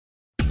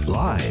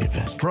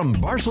Live from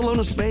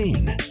Barcelona,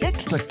 Spain,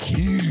 it's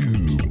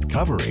theCUBE,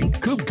 covering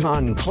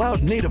KubeCon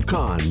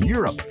CloudNativeCon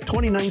Europe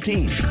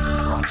 2019.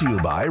 Brought to you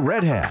by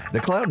Red Hat, the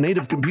Cloud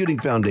Native Computing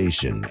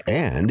Foundation,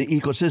 and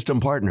ecosystem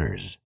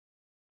partners.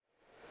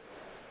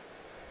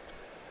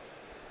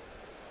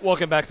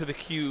 Welcome back to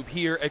theCUBE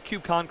here at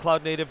KubeCon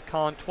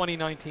CloudNativeCon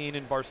 2019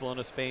 in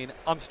Barcelona, Spain.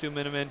 I'm Stu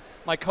Miniman.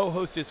 My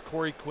co-host is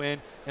Quinn,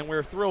 and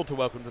we're thrilled to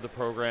welcome to the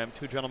program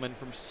two gentlemen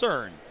from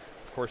CERN.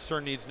 Of course,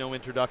 CERN needs no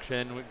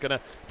introduction. We're going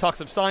to talk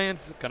some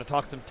science, going to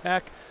talk some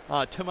tech.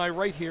 To my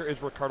right here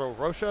is Ricardo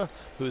Rocha,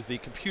 who's the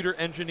computer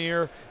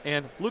engineer,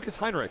 and Lukas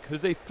Heinrich,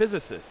 who's a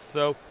physicist.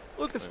 So,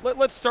 Lukas,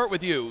 let's start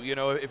with you. You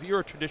know, if you're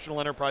a traditional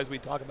enterprise, we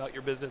talk about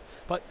your business,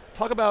 but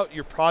talk about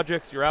your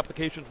projects, your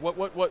applications.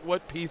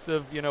 What piece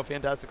of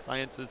fantastic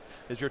science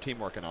is your team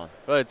working on?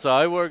 Right. So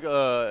I work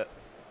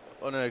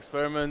on an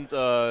experiment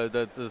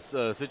that is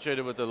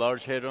situated with the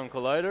Large Hadron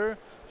Collider.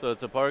 So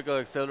it's a particle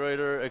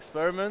accelerator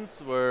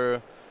experiments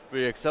where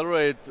we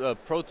accelerate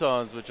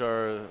protons, which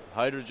are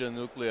hydrogen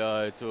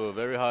nuclei, to a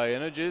very high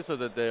energy, so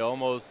that they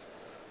almost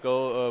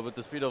go with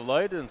the speed of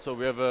light. And so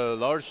we have a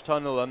large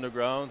tunnel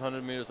underground,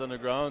 100 meters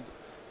underground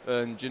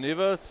in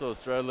Geneva, so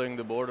straddling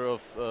the border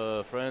of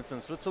France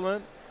and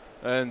Switzerland.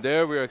 And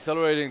there we're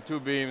accelerating two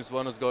beams.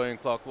 One is going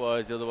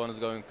clockwise, the other one is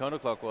going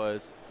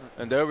counterclockwise.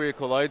 And there we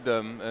collide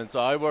them. And so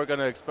I work on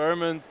an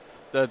experiment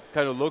that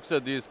kind of looks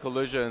at these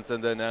collisions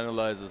and then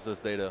analyzes this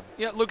data.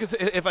 Yeah, Lukas,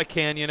 if I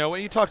can,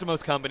 when you talk to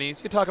most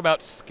companies, you talk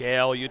about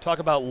scale, you talk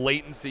about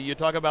latency, you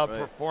talk about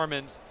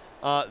performance.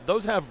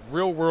 Those have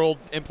real-world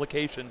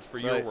implications for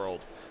your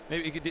world.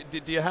 Maybe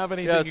do you have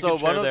anything you can share there? Yeah,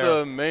 so one of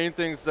the main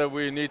things that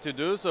we need to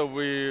do, so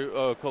we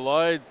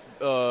collide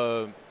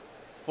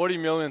 40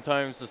 million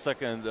times a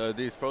second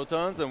these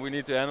protons, and we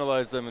need to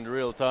analyze them in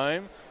real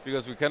time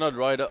because we cannot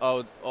write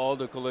out all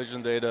the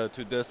collision data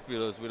to disk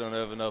because we don't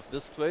have enough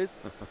disk space.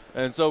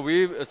 And so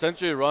we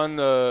essentially run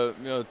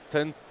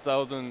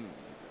 10,000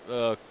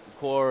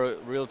 core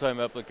real-time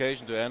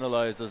application to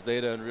analyze this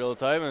data in real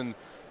time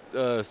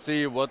and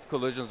see what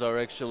collisions are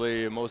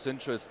actually most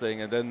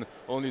interesting, and then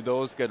only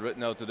those get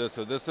written out to disk.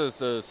 So this is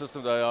a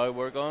system that I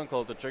work on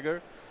called the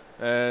Trigger.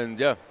 And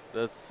yeah,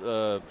 that's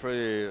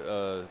pretty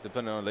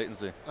dependent on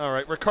latency. All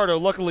right, Ricardo,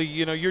 luckily,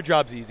 your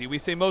job's easy. We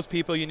say most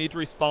people you need to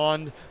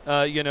respond,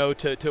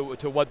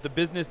 to what the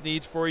business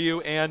needs for you,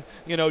 and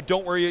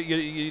don't worry,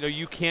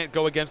 you can't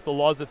go against the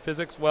laws of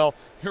physics. Well,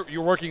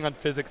 you're working on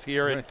physics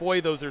here, and boy,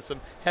 those are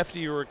some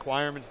hefty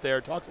requirements there.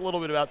 Talk a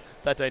little bit about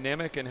that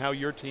dynamic and how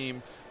your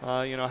team,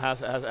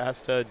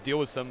 has to deal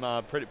with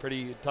some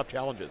pretty tough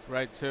challenges.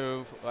 Right.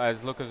 So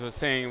as Lukas was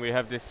saying, we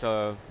have this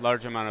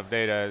large amount of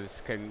data.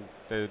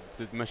 The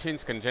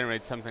machines can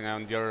generate something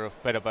on the order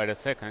of petabyte a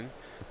second,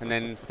 and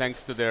then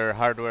thanks to their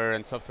hardware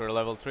and software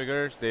level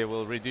triggers, they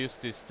will reduce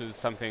this to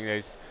something that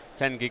is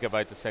 10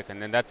 gigabytes a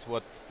second, and that's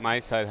what my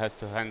side has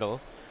to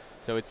handle.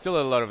 So it's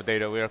still a lot of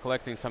data. We are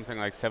collecting something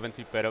like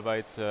 70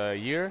 petabytes a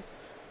year.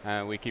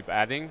 We keep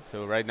adding.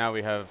 So right now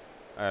we have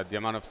the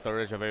amount of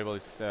storage available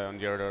is on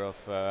the order of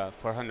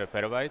 400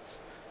 petabytes.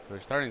 We're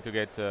starting to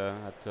get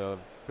at a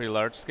pretty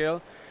large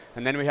scale,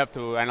 and then we have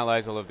to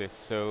analyze all of this.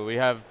 So we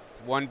have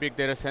one big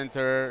data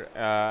center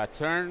at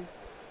CERN,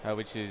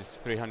 which is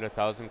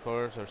 300,000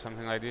 cores or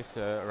something like this,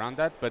 around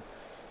that, but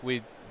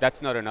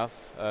that's not enough.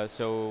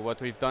 So what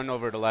we've done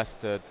over the last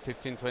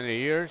 15, 20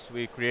 years,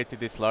 we created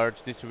this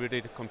large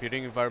distributed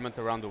computing environment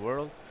around the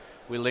world.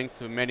 We linked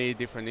to many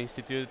different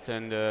institutes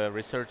and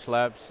research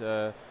labs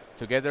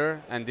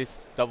together, and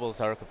this doubles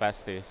our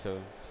capacity. So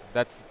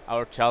that's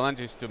our challenge,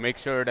 is to make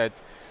sure that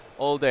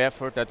all the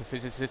effort that the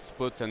physicists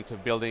put into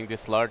building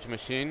this large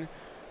machine,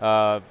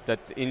 that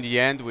in the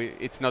end,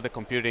 it's not the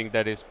computing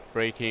that is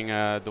breaking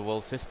the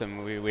whole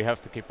system. We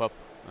have to keep up.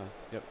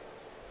 Yep.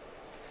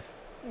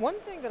 One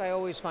thing that I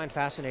always find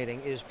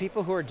fascinating is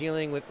people who are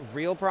dealing with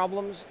real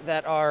problems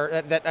that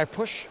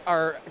push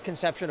our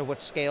conception of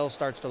what scale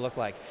starts to look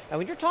like. And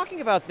when you're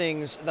talking about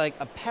things like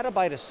a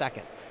petabyte a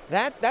second,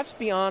 that's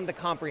beyond the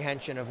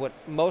comprehension of what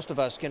most of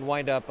us can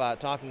wind up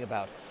talking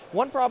about.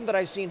 One problem that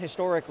I've seen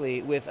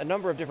historically with a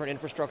number of different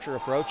infrastructure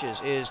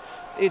approaches is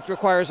it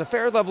requires a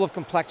fair level of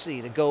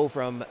complexity to go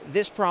from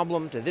this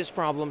problem to this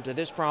problem to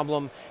this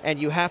problem, and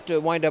you have to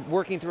wind up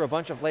working through a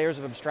bunch of layers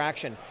of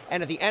abstraction.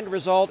 And at the end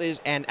result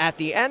is, and at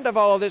the end of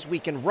all of this, we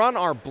can run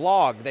our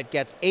blog that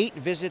gets 8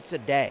 visits a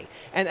day.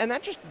 And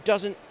that just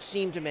doesn't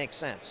seem to make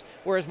sense.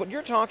 Whereas what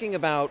you're talking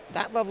about,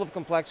 that level of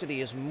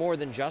complexity is more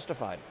than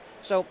justified.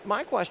 So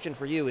my question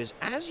for you is,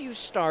 as you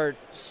start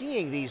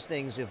seeing these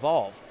things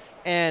evolve,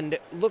 and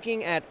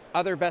looking at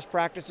other best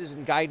practices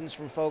and guidance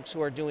from folks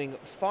who are doing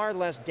far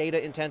less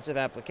data-intensive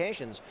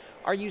applications,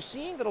 are you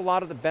seeing that a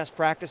lot of the best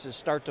practices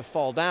start to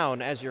fall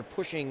down as you're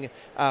pushing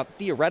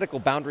theoretical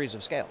boundaries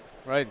of scale?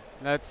 Right,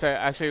 that's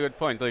actually a good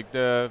point. Like,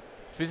 the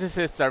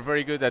physicists are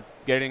very good at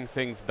getting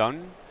things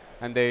done,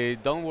 and they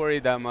don't worry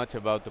that much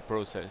about the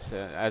process,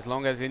 as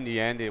long as in the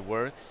end it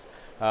works.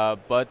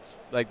 But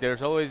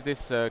there's always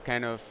this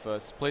kind of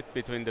split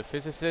between the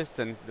physicist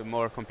and the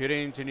more computing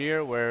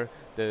engineer, where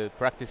the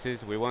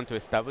practices, we want to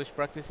establish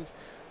practices.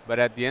 But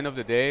at the end of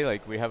the day,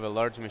 like we have a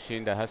large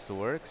machine that has to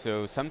work.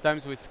 So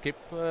sometimes we skip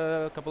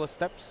a couple of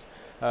steps,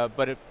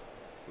 but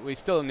we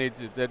still need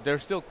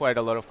there's still quite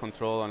a lot of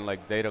control on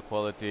like data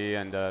quality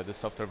and the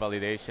software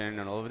validation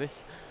and all of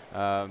this.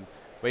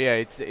 But yeah,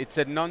 it's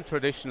a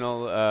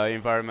non-traditional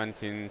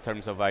environment in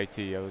terms of IT.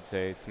 I would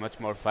say it's much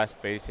more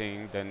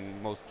fast-pacing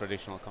than most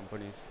traditional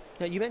companies.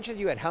 Now, you mentioned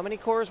you had how many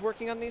cores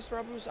working on these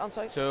problems on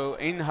site? So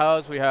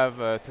in-house we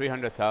have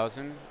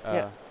 300,000.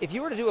 Yeah. If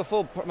you were to do a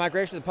full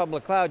migration to the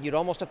public cloud, you'd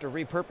almost have to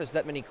repurpose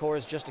that many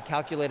cores just to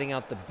calculating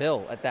out the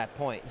bill at that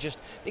point. Just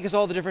because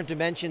all the different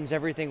dimensions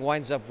everything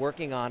winds up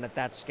working on at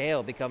that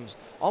scale becomes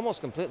almost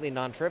completely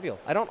non-trivial.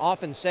 I don't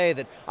often say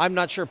that I'm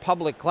not sure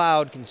public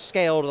cloud can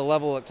scale to the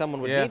level that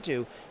someone would need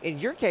to. In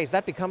your case,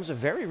 that becomes a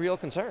very real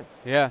concern.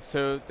 Yeah,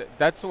 so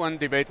that's one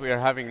debate we are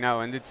having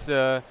now, and it's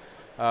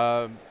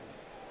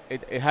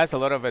it has a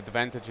lot of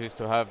advantages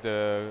to have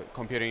the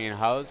computing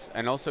in-house,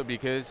 and also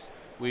because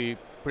we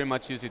pretty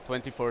much use it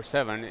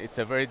 24/7, it's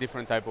a very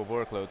different type of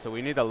workload. So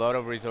we need a lot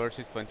of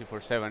resources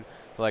 24/7.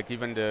 So like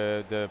even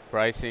the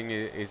pricing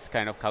is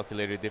kind of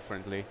calculated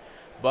differently.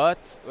 But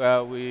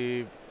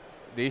the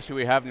issue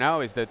we have now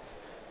is that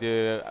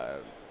the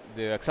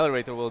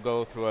accelerator will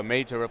go through a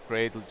major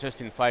upgrade just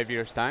in 5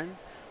 years' time,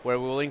 where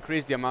we will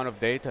increase the amount of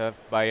data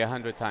by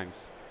 100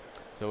 times.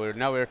 So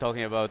now we're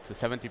talking about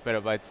 70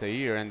 petabytes a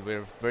year, and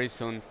we're very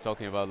soon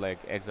talking about like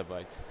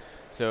exabytes.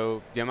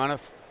 So the amount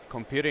of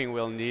computing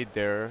we'll need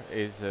there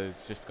is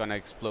just going to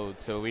explode.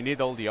 So we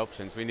need all the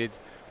options.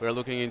 We're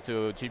looking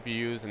into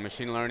GPUs and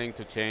machine learning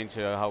to change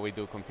how we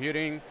do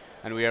computing,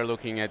 and we are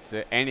looking at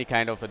any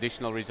kind of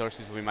additional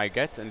resources we might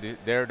get, and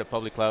there the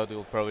public cloud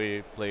will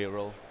probably play a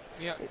role.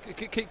 Yeah,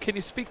 can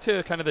you speak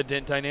to kind of the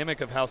dynamic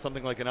of how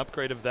something like an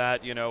upgrade of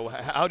that, you know,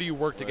 how do you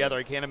work together?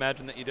 I can't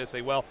imagine that you just say,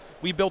 well,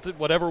 we built it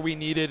whatever we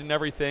needed and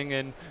everything,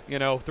 and, you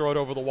know, throw it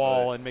over the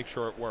wall and make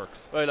sure it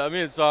works. Right, I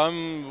mean, so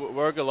I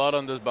work a lot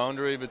on this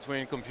boundary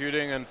between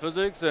computing and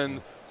physics,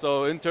 and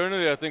so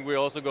internally I think we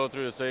also go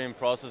through the same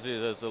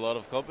processes as a lot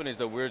of companies,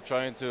 that we're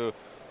trying to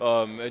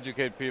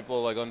educate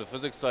people like on the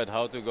physics side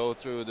how to go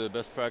through the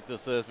best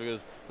practices,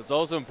 because it's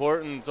also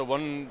important. So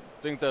one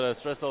thing that I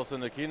stressed also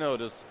in the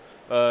keynote is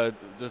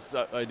this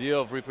idea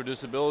of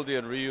reproducibility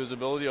and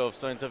reusability of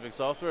scientific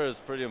software is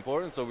pretty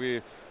important. So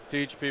we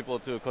teach people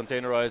to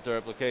containerize their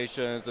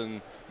applications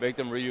and make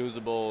them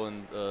reusable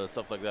and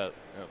stuff like that.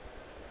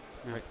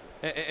 Yeah. Right.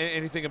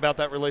 Anything about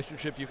that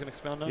relationship you can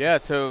expound on? Yeah,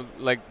 so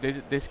like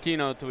this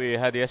keynote we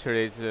had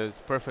yesterday is a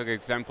perfect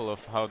example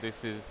of how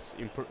this is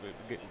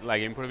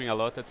improving a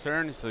lot at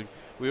CERN. So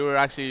we were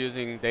actually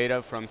using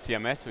data from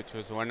CMS, which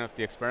was one of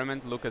the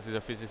experiments. Lukas is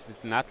a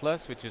physicist in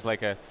Atlas, which is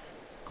like a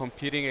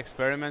computing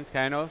experiment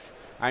kind of.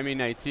 I'm in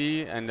IT,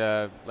 and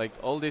like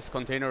all this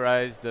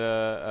containerized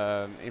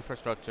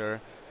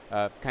infrastructure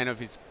kind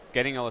of is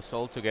getting us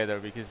all together,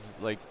 because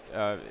like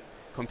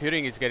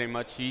computing is getting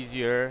much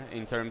easier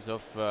in terms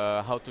of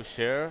how to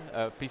share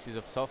pieces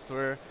of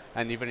software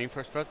and even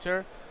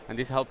infrastructure, and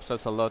this helps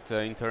us a lot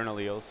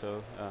internally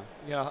also.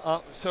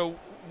 So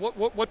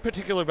what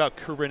particular about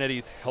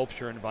Kubernetes helps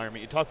your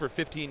environment? You talked for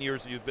 15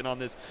 years, you've been on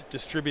this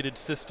distributed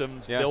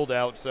systems build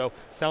out, so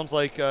sounds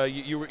like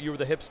you were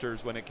the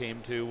hipsters when it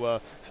came to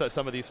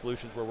some of these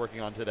solutions we're working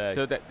on today.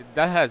 So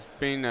that has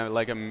been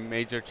like a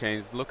major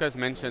change. Lukas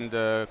mentioned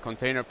the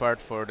container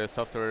part for the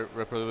software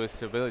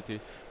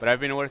reproducibility, but I've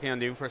been working on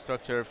the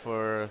infrastructure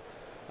for,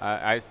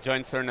 I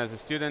joined CERN as a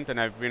student,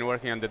 and I've been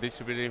working on the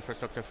distributed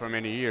infrastructure for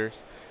many years.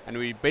 And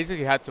we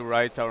basically had to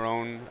write our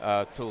own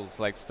tools,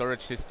 like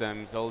storage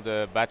systems, all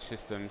the batch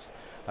systems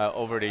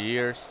over the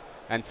years.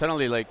 And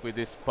suddenly, like with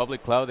this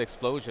public cloud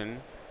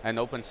explosion and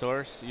open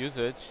source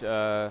usage,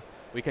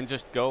 we can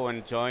just go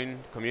and join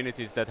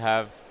communities that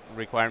have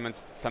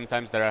requirements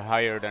sometimes that are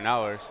higher than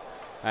ours.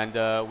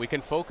 And we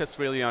can focus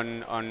really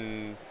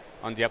on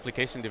the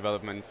application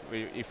development.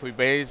 If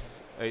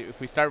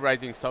we start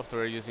writing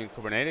software using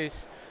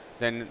Kubernetes,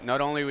 then not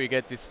only we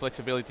get this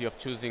flexibility of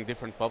choosing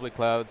different public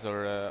clouds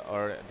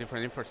or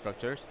different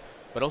infrastructures,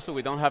 but also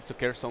we don't have to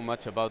care so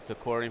much about the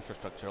core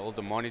infrastructure, all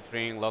the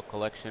monitoring, log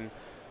collection,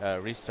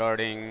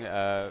 restarting.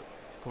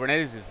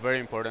 Kubernetes is very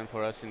important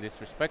for us in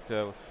this respect.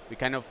 We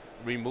kind of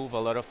remove a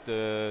lot of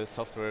the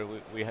software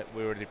we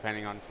were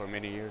depending on for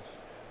many years.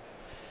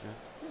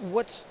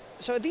 Yeah.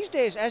 So these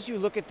days, as you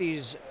look at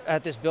this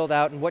build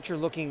out and what you're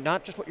looking,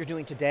 not just what you're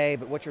doing today,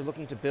 but what you're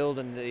looking to build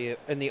in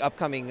the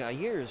upcoming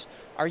years,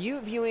 are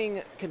you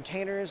viewing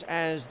containers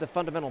as the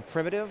fundamental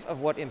primitive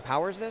of what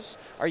empowers this?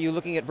 Are you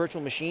looking at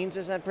virtual machines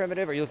as that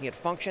primitive? Are you looking at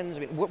functions?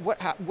 I mean,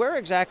 where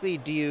exactly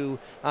do you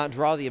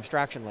draw the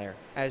abstraction layer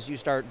as you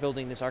start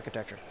building this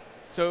architecture?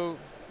 So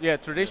yeah,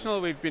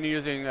 traditionally we've been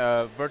using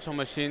virtual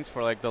machines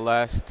for like the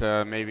last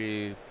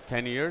maybe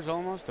 10 years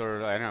almost,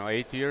 or I don't know,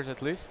 8 years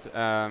at least.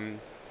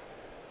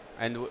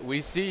 And we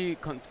see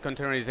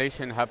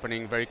containerization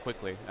happening very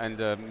quickly. And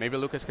maybe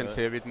Lukas can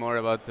say a bit more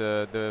about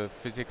the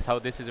physics, how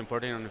this is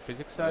important on the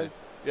physics side.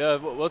 Yeah,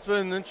 what's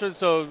been interesting,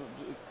 so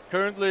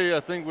currently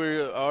I think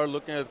we are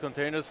looking at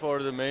containers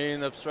for the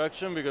main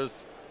abstraction,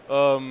 because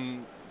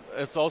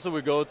as also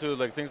we go to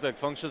like things like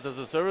functions as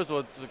a service,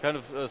 what's kind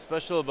of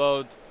special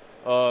about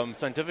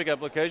scientific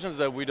applications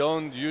that we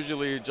don't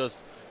usually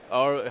just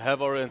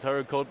have our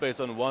entire code base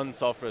on one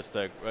software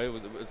stack, right?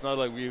 It's not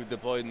like we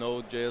deploy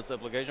Node.js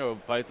application or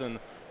Python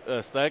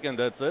stack and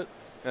that's it.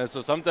 And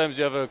so sometimes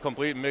you have a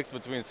complete mix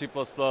between C++,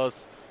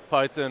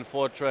 Python,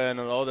 Fortran,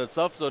 and all that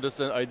stuff. So this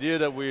idea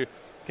that we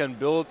can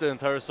build the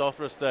entire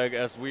software stack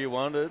as we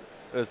want it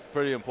is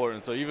pretty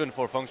important. So even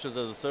for functions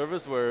as a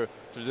service, where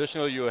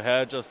traditionally you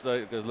had just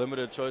like a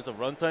limited choice of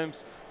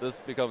runtimes, this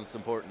becomes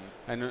important.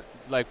 And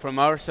like from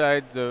our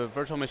side, the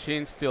virtual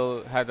machine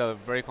still had a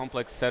very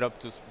complex setup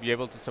to be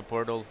able to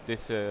support all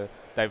this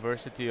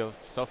diversity of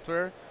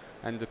software,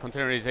 and the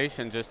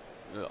containerization just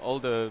all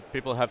the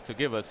people have to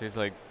give us is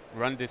like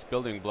run this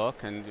building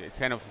block, and it's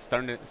kind of a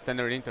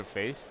standard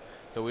interface.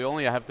 So we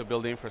only have to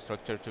build the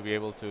infrastructure to be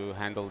able to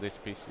handle these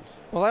pieces.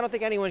 Well, I don't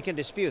think anyone can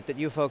dispute that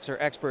you folks are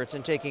experts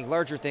in taking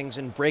larger things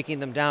and breaking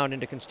them down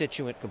into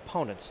constituent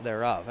components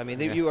thereof. I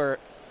mean, you are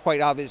quite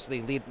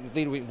obviously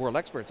lead world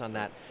experts on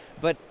that.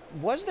 But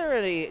was there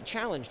a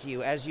challenge to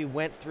you as you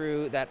went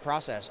through that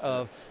process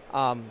of,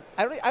 I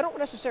don't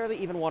necessarily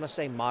even want to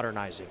say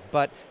modernizing,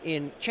 but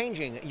in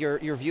changing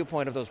your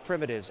viewpoint of those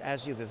primitives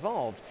as you've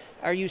evolved,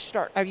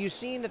 have you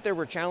seen that there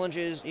were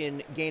challenges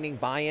in gaining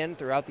buy-in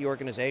throughout the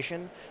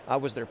organization?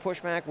 Was there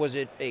pushback? Was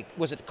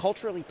it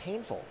culturally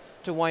painful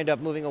to wind up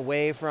moving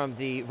away from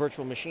the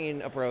virtual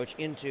machine approach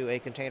into a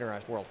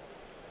containerized world?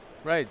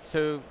 Right,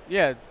 so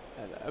yeah,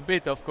 a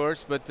bit of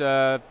course, but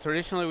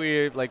traditionally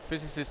we, like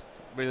physicists,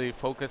 really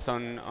focus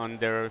on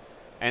their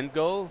end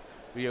goal.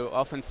 We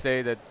often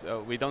say that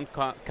we don't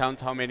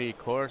count how many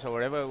cores or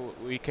whatever,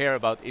 we care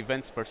about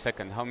events per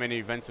second, how many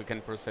events we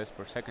can process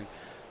per second.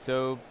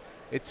 So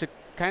it's a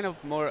kind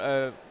of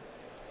more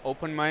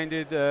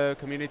open-minded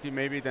community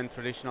maybe than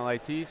traditional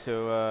IT,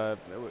 so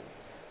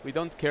we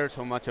don't care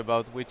so much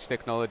about which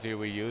technology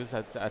we use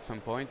at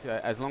some point,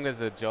 as long as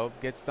the job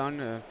gets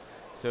done.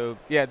 So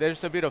yeah,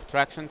 there's a bit of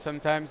traction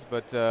sometimes,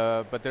 but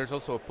there's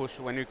also a push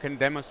when you can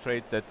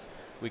demonstrate that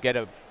we get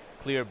a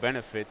clear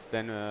benefit,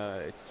 then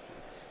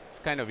it's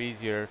kind of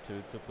easier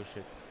to push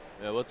it.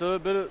 Yeah, what's a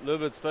little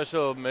bit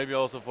special, maybe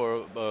also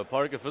for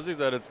particle physics,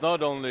 that it's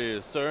not only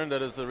CERN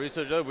that is a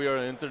research lab. We are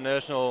an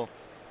international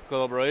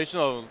collaboration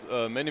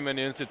of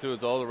many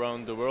institutes all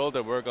around the world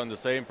that work on the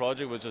same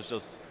project, which is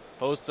just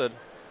hosted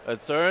at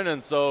CERN,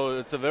 and so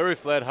it's a very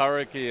flat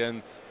hierarchy,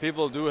 and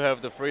people do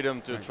have the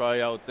freedom to try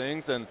out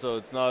things, and so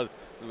it's not,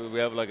 we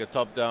have like a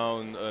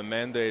top-down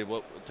mandate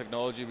what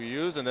technology we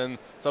use, and then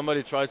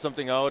somebody tries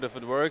something out. If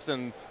it works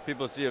and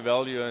people see a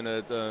value in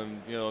it,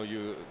 you know,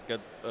 you get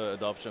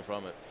adoption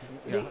from it.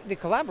 Yeah. The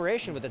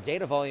collaboration with the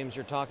data volumes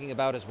you're talking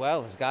about as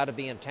well has got to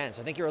be intense.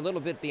 I think you're a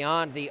little bit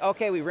beyond the,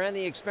 okay, we ran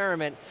the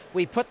experiment,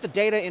 we put the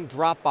data in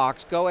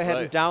Dropbox, go ahead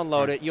and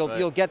download it,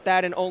 you'll get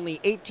that in only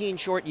 18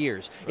 short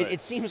years.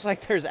 It seems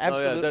like there's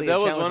absolutely that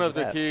was one of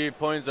the key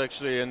points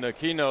actually in the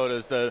keynote,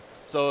 is that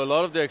so a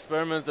lot of the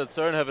experiments at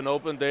CERN have an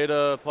open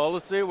data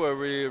policy where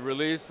we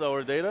release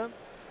our data,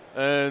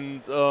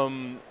 and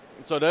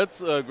so that's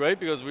great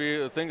because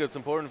we think it's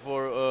important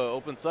for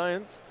open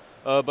science,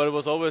 but it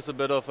was always a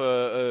bit of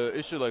a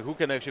issue, like who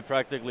can actually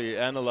practically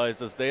analyze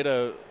this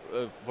data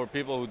for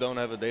people who don't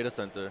have a data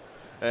center.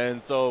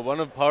 And so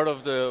part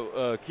of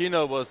the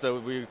keynote was that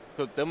we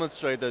could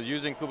demonstrate that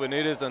using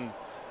Kubernetes and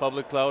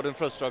public cloud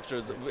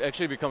infrastructure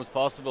actually becomes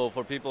possible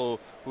for people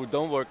who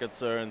don't work at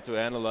CERN to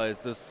analyze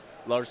this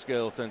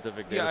large-scale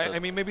scientific data sets. I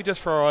mean, maybe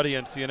just for our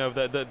audience, you know,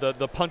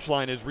 the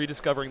punchline is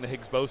rediscovering the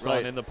Higgs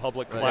boson in the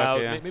public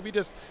cloud. Maybe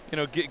just, you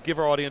know, give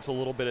our audience a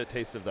little bit of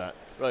taste of that.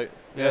 Right.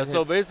 Yeah.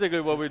 So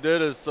basically, what we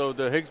did is, so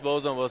the Higgs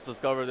boson was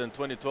discovered in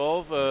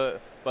 2012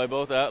 by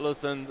both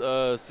Atlas and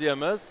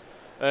CMS,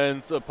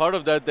 and so part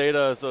of that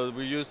data, so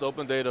we used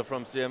open data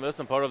from CMS,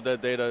 and part of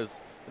that data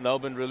has now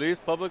been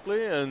released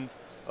publicly, and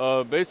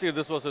basically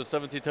this was a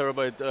 70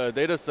 terabyte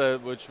data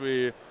set, which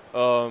we,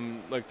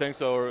 like thanks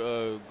to our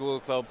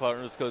Google Cloud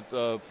partners, could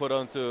put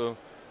onto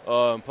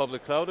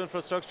public cloud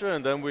infrastructure,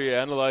 and then we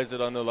analyze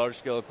it on a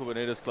large-scale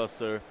Kubernetes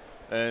cluster.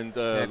 And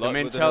the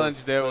main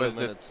challenge there was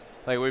that,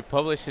 like, we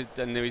publish it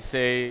and we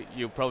say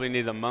you probably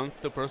need a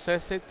month to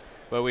process it,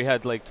 but we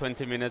had like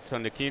 20 minutes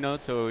on the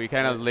keynote, so we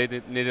kind of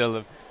needed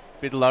a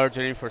bit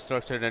larger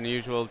infrastructure than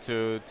usual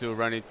to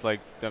run it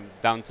like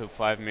down to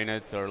 5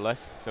 minutes or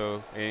less.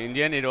 So in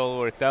the end it all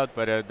worked out,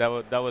 but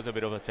that was a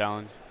bit of a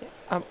challenge.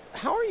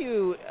 How are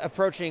you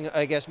approaching,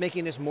 I guess,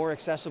 making this more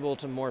accessible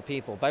to more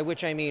people? By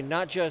which I mean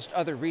not just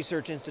other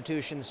research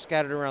institutions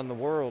scattered around the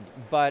world,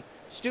 but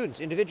students,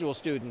 individual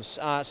students,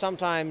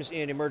 sometimes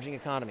in emerging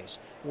economies,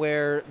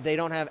 where they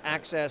don't have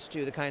access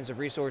to the kinds of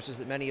resources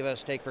that many of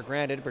us take for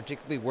granted,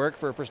 particularly work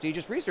for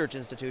prestigious research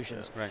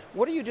institutions. Yeah, right.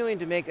 What are you doing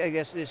to make, I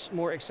guess, this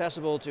more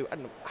accessible to, I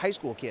don't know, high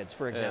school kids,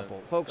 for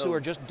example, folks who are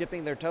just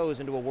dipping their toes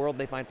into a world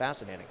they find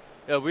fascinating?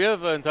 Yeah, we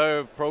have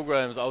entire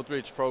programs,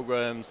 outreach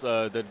programs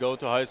that go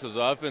to high schools.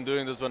 So I've been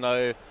doing this when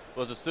I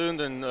was a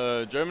student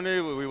in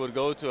Germany. We would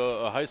go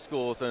to high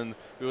schools and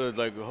we would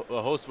like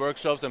host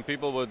workshops, and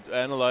people would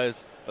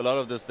analyze a lot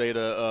of this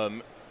data.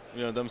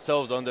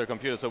 themselves on their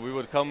computer. So we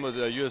would come with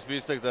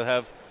USB sticks that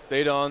have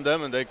data on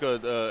them, and they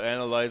could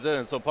analyze it.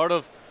 And so part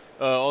of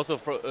also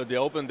the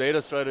open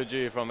data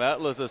strategy from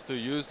Atlas is to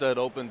use that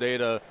open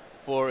data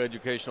for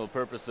educational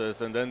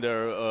purposes, and then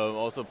there are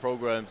also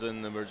programs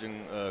in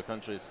emerging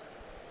countries.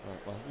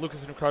 Well,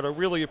 Lukas and Ricardo,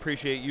 really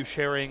appreciate you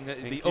sharing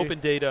the open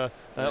data,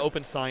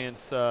 open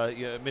science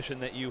mission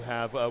that you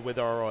have with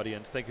our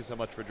audience. Thank you so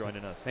much for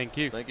joining us. Thank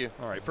you. Thank you.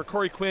 All right, for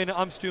Corey Quinn,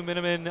 I'm Stu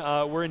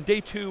Miniman. We're in day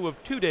 2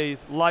 of 2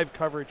 days live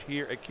coverage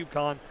here at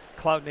KubeCon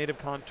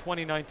CloudNativeCon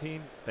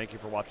 2019. Thank you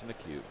for watching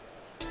theCUBE.